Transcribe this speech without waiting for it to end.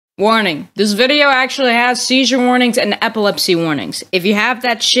Warning, this video actually has seizure warnings and epilepsy warnings. If you have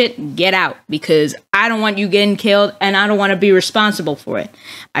that shit, get out, because I don't want you getting killed and I don't want to be responsible for it.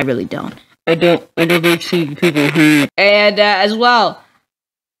 I really don't. I don't like seeing people hurt. And as well,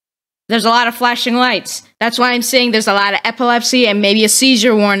 there's a lot of flashing lights. That's why I'm saying there's a lot of epilepsy and maybe a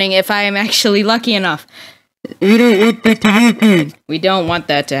seizure warning if I am actually lucky enough. We don't want that to happen. We don't want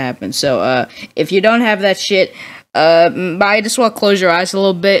that to happen. So, if you don't have that shit, might as well close your eyes a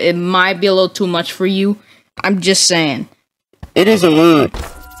little bit. It might be a little too much for you. I'm just saying. It is a lot.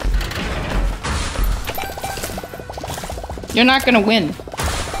 You're not gonna win.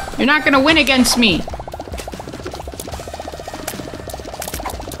 You're not gonna win against me.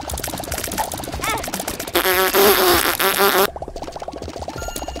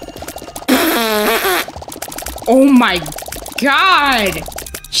 Oh my god!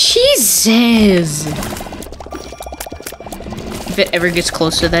 Jesus! If it ever gets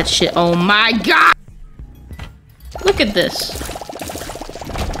close to that shit, oh my god! Look at this.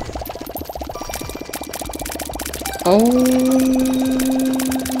 Oh.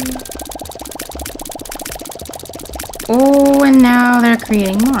 Oh, and now they're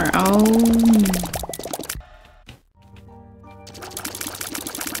creating more. Oh.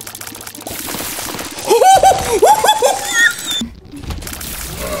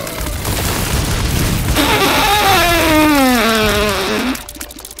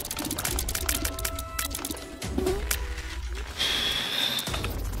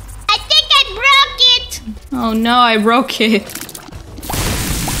 Oh no, I broke it.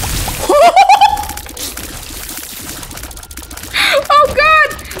 Oh god!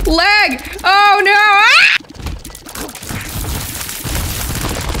 Lag! Oh no!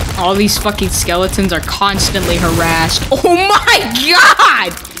 Ah! All these fucking skeletons are constantly harassed. Oh my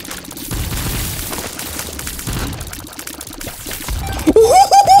god!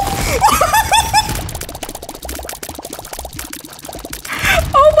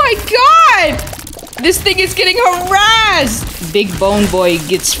 Oh my god! This thing is getting harassed! Big Bone Boy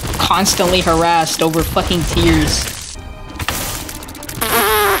gets constantly harassed over fucking tears.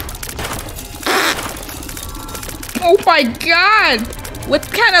 Oh my god! What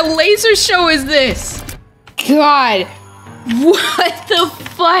kind of laser show is this? God! What the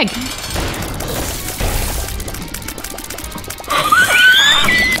fuck?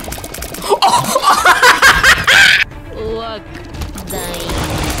 Look, dying.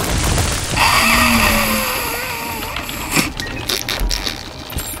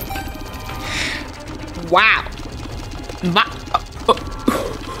 Wow.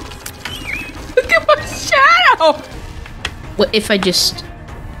 Look at my shadow! What if I just...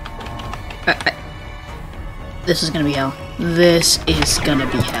 this is gonna be hell. This is gonna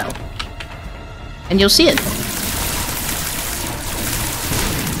be hell. And you'll see it.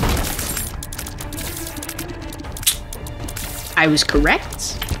 I was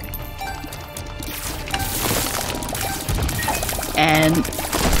correct. And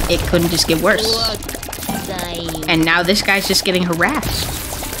it couldn't just get worse. And now this guy's just getting harassed.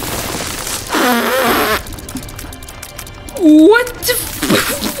 What the?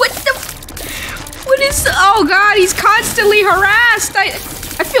 What is? Oh god, he's constantly harassed. I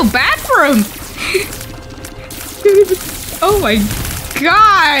feel bad for him. Oh my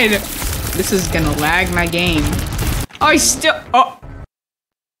god, this is gonna lag my game. Oh, I still. Oh.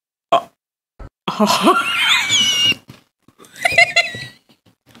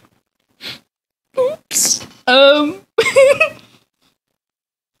 Oops.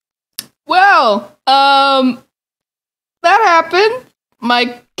 Well, that happened.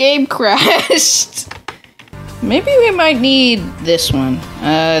 My game crashed. Maybe we might need this one.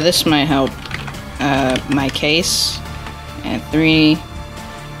 This might help. My case. And 3,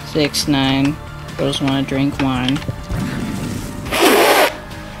 6, 9. Girls want to drink wine.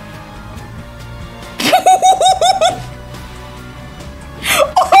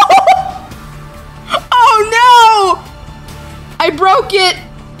 I broke it!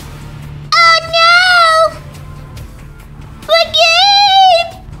 Oh no! The game!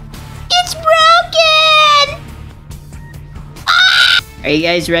 It's broken! Ah! Are you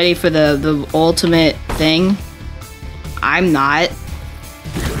guys ready for the ultimate thing? I'm not.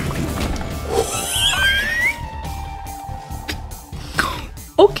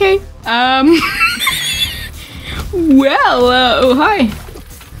 Okay. Well, oh hi.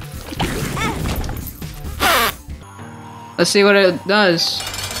 Let's see what it does.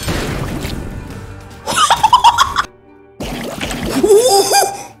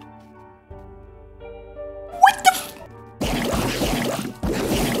 What the f—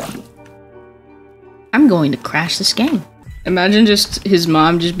 I'm going to crash this game. Imagine just his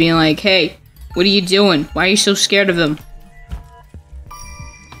mom just being like, hey, what are you doing? Why are you so scared of them?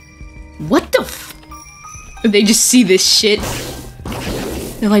 What the f- They just see this shit.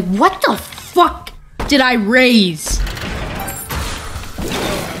 They're like, what the fuck did I raise?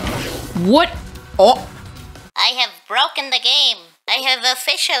 What? Oh. I have broken the game. I have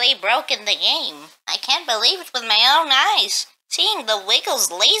officially broken the game. I can't believe it with my own eyes. Seeing the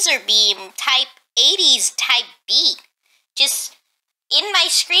Wiggles laser beam type 80s type beat just in my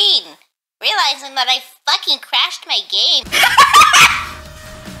screen. Realizing that I fucking crashed my game.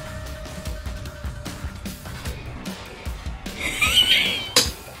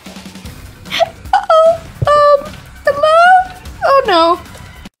 Hello? Oh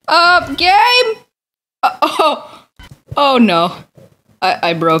no. Game? Oh no.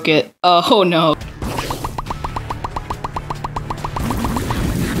 I broke it. Oh no.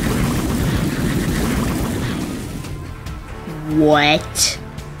 What?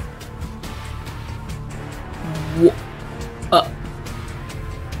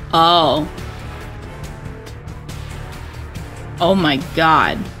 Oh. Oh my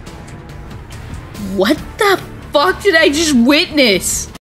god. What the fuck did I just witness?